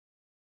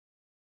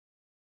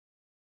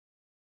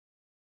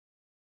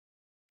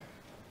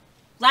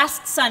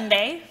Last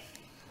Sunday,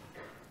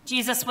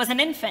 Jesus was an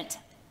infant.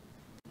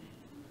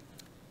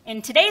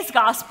 In today's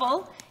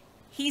gospel,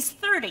 he's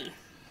 30.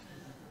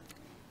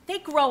 They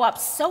grow up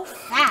so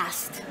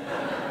fast.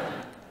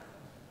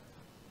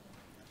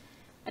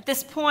 At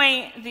this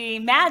point, the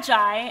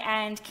Magi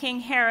and King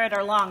Herod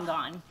are long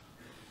gone.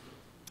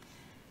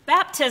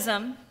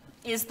 Baptism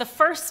is the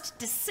first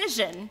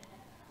decision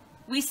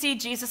we see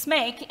Jesus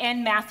make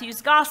in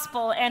Matthew's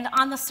gospel, and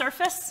on the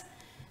surface,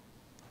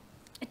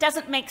 it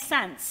doesn't make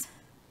sense.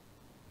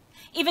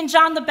 Even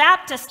John the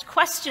Baptist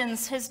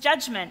questions his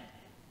judgment.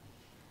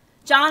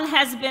 John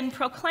has been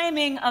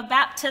proclaiming a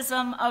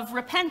baptism of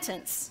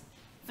repentance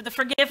for the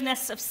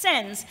forgiveness of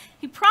sins.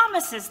 He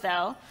promises,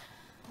 though,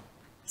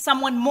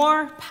 someone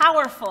more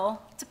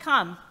powerful to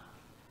come,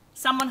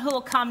 someone who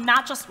will come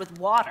not just with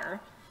water,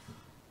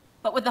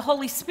 but with the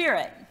Holy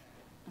Spirit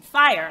and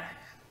fire.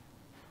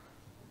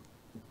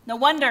 No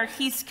wonder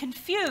he's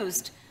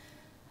confused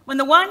when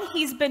the one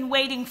he's been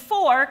waiting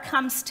for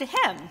comes to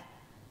him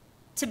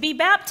to be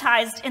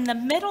baptized in the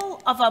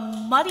middle of a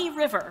muddy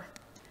river.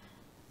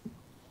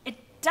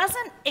 It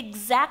doesn't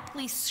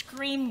exactly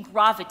scream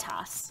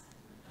gravitas.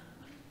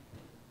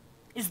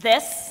 Is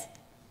this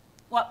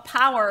what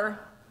power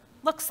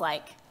looks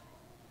like?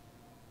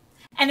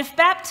 And if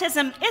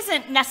baptism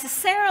isn't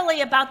necessarily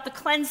about the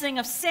cleansing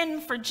of sin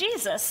for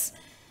Jesus,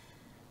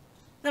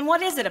 then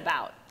what is it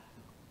about?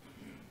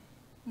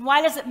 And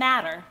why does it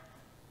matter?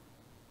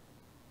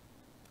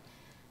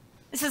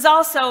 This is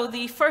also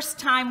the first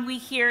time we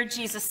hear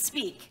Jesus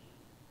speak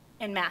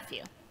in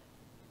Matthew.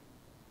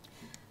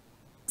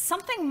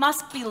 Something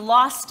must be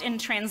lost in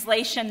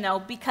translation, though,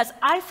 because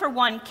I, for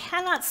one,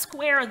 cannot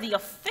square the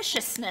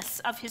officiousness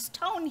of his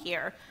tone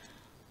here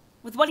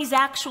with what he's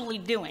actually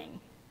doing.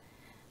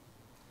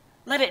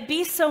 Let it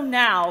be so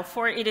now,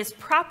 for it is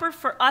proper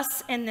for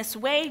us in this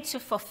way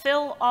to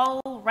fulfill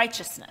all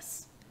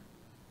righteousness.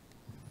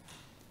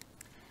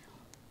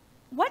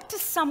 What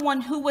does someone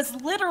who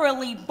was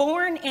literally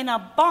born in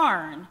a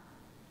barn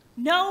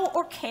know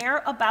or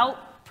care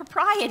about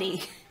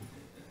propriety?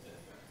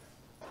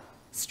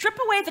 Strip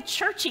away the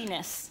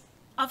churchiness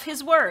of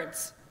his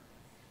words,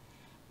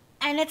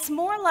 and it's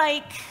more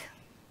like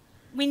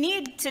we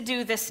need to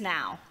do this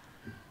now.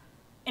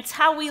 It's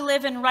how we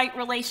live in right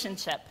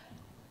relationship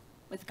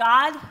with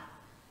God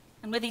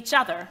and with each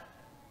other.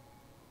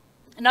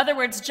 In other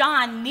words,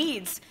 John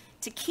needs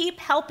to keep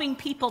helping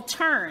people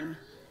turn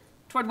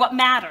toward what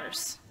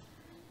matters,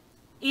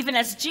 even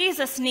as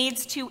Jesus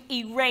needs to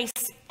erase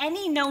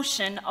any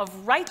notion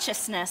of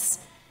righteousness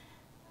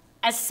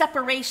as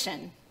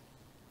separation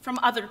from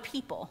other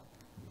people.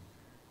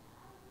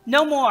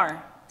 No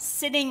more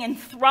sitting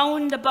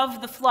enthroned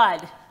above the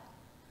flood,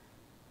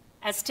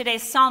 as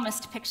today's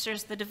psalmist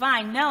pictures the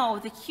divine. No,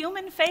 the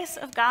human face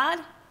of God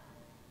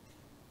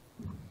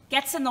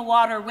gets in the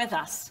water with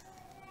us.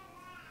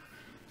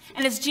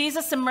 And as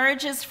Jesus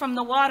emerges from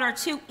the water,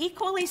 two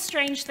equally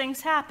strange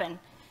things happen.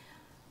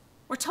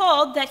 We're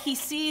told that he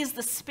sees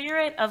the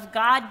Spirit of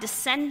God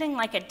descending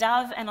like a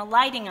dove and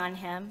alighting on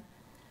him.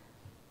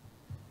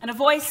 And a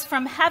voice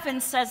from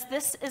heaven says,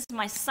 "This is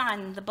my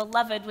Son, the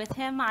beloved. With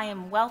him I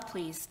am well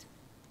pleased."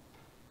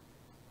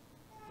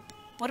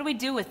 What do we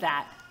do with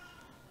that?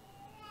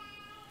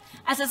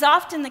 As is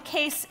often the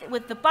case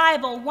with the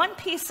Bible, one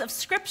piece of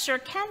Scripture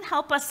can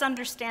help us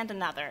understand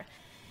another.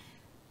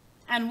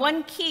 And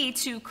one key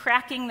to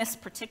cracking this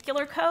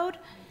particular code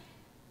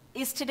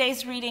is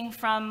today's reading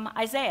from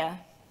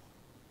Isaiah,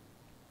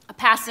 a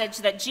passage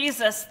that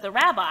Jesus, the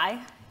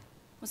rabbi,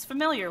 was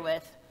familiar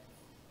with.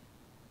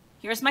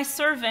 "Here's my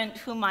servant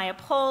whom I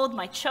uphold,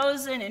 my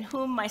chosen, in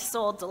whom my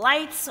soul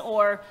delights,"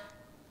 or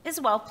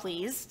is well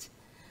pleased.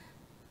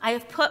 "I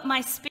have put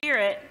my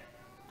Spirit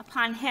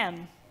upon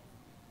him."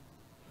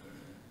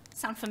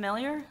 Sound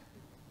familiar?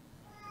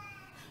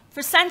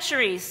 For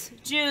centuries,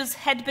 Jews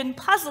had been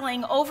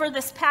puzzling over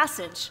this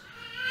passage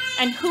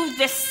and who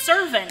this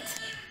servant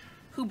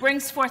who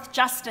brings forth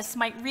justice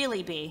might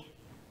really be.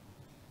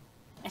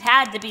 It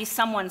had to be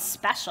someone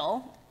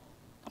special,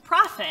 a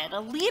prophet, a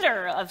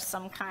leader of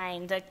some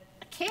kind, a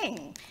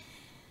king.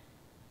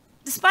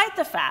 Despite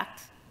the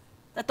fact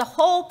that the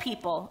whole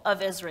people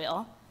of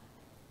Israel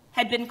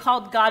had been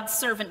called God's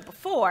servant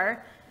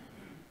before,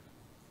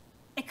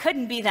 it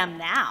couldn't be them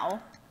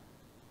now,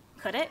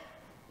 could it?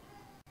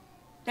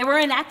 They were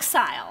in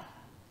exile.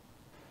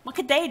 What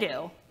could they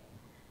do?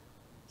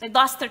 They'd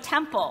lost their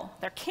temple,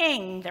 their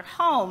king, their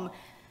home.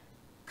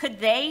 Could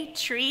they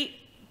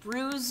treat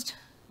bruised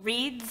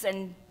reeds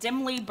and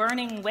dimly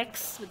burning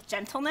wicks with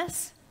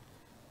gentleness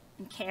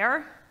and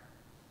care?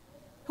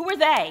 Who were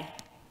they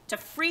to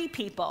free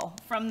people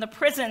from the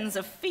prisons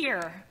of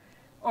fear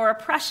or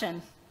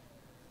oppression?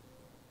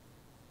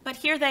 But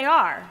here they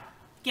are,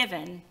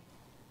 given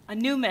a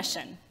new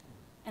mission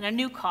and a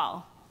new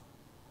call.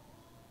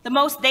 The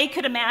most they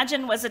could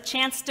imagine was a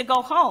chance to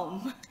go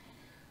home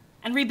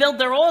and rebuild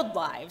their old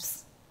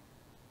lives.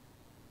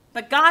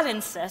 But God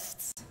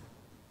insists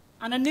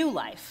on a new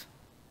life,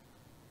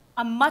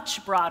 a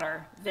much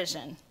broader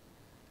vision,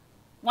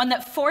 one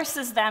that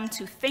forces them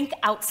to think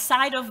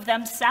outside of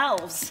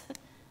themselves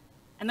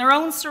and their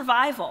own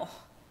survival,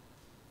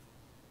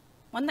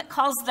 one that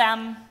calls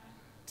them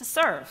to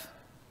serve.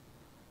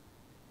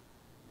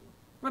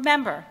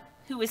 Remember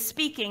who is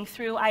speaking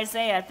through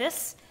Isaiah.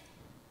 This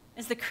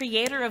is the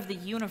creator of the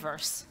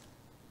universe,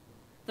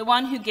 the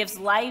one who gives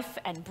life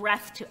and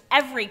breath to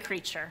every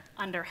creature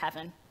under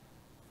heaven.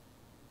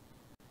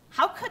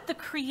 How could the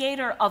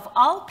creator of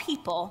all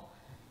people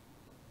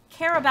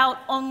care about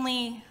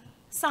only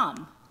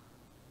some?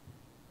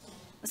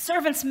 The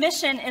servant's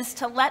mission is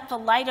to let the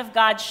light of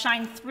God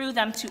shine through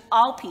them to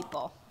all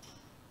people,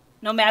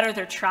 no matter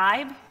their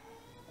tribe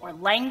or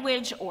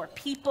language or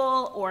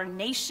people or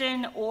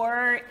nation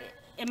or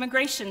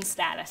immigration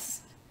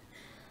status.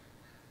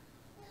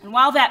 And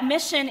while that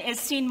mission is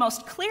seen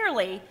most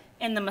clearly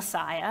in the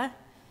Messiah,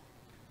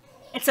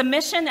 it's a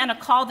mission and a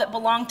call that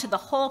belong to the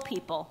whole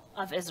people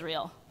of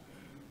Israel.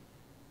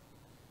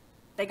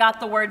 They got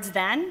the words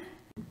then.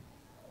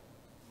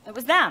 It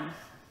was them.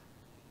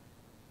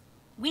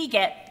 We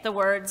get the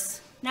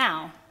words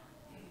now.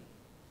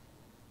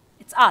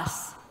 It's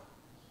us.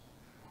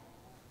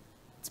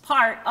 It's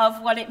part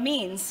of what it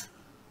means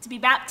to be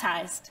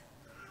baptized.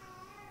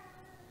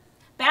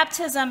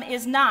 Baptism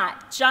is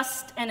not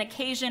just an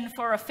occasion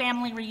for a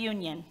family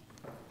reunion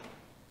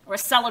or a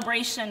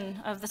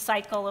celebration of the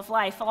cycle of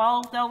life,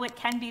 although it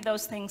can be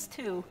those things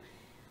too.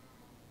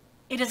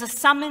 It is a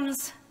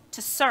summons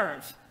to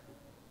serve.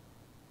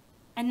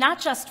 And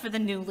not just for the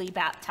newly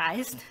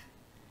baptized.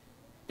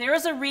 There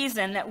is a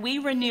reason that we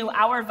renew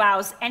our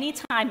vows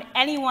anytime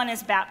anyone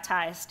is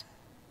baptized,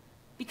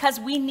 because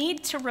we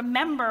need to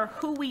remember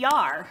who we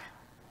are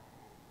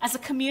as a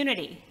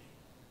community,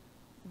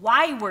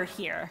 why we're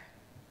here,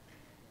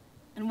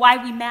 and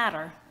why we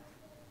matter.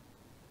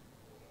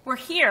 We're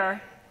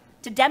here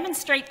to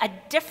demonstrate a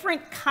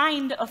different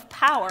kind of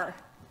power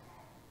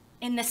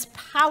in this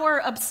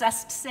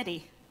power-obsessed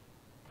city.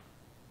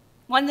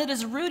 One that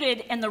is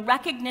rooted in the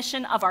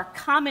recognition of our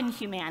common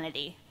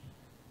humanity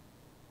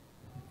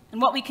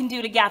and what we can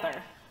do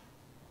together.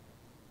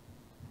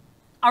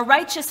 Our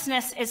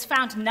righteousness is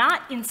found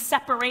not in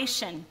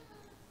separation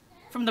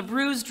from the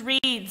bruised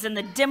reeds and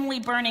the dimly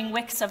burning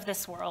wicks of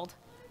this world.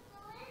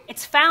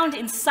 It's found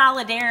in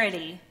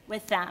solidarity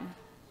with them,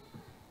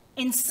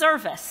 in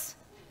service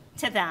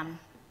to them.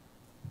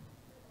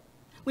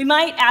 We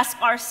might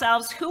ask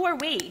ourselves, who are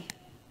we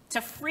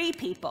to free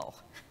people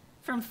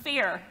from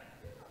fear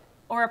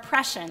or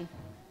oppression?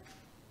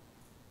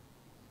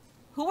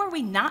 Who are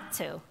we not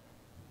to?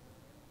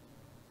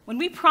 When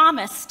we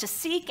promise to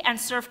seek and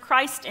serve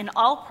Christ in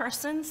all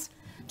persons,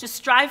 to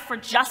strive for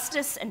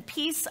justice and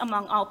peace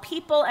among all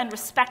people and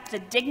respect the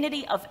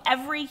dignity of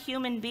every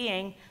human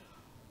being,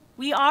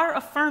 we are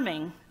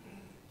affirming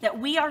that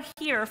we are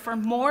here for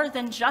more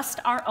than just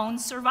our own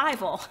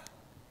survival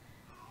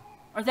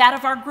or that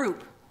of our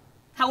group,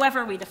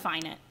 however we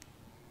define it.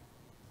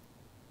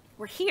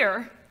 We're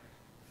here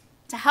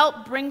to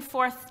help bring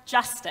forth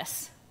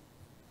justice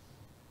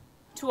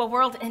to a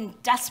world in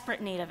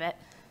desperate need of it,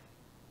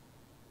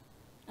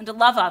 and to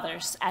love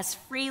others as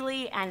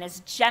freely and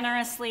as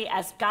generously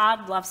as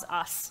God loves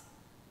us.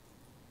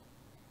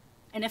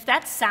 And if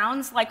that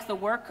sounds like the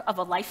work of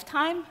a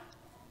lifetime,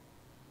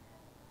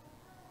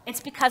 it's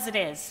because it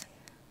is.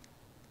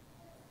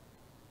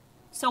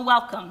 So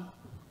welcome,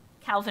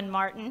 Calvin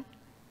Martin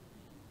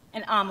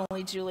and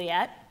Amelie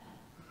Juliet,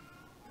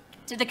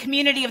 to the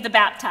community of the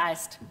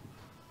baptized.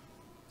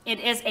 It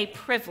is a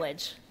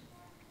privilege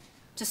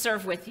to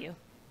serve with you.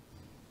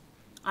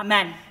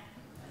 Amen.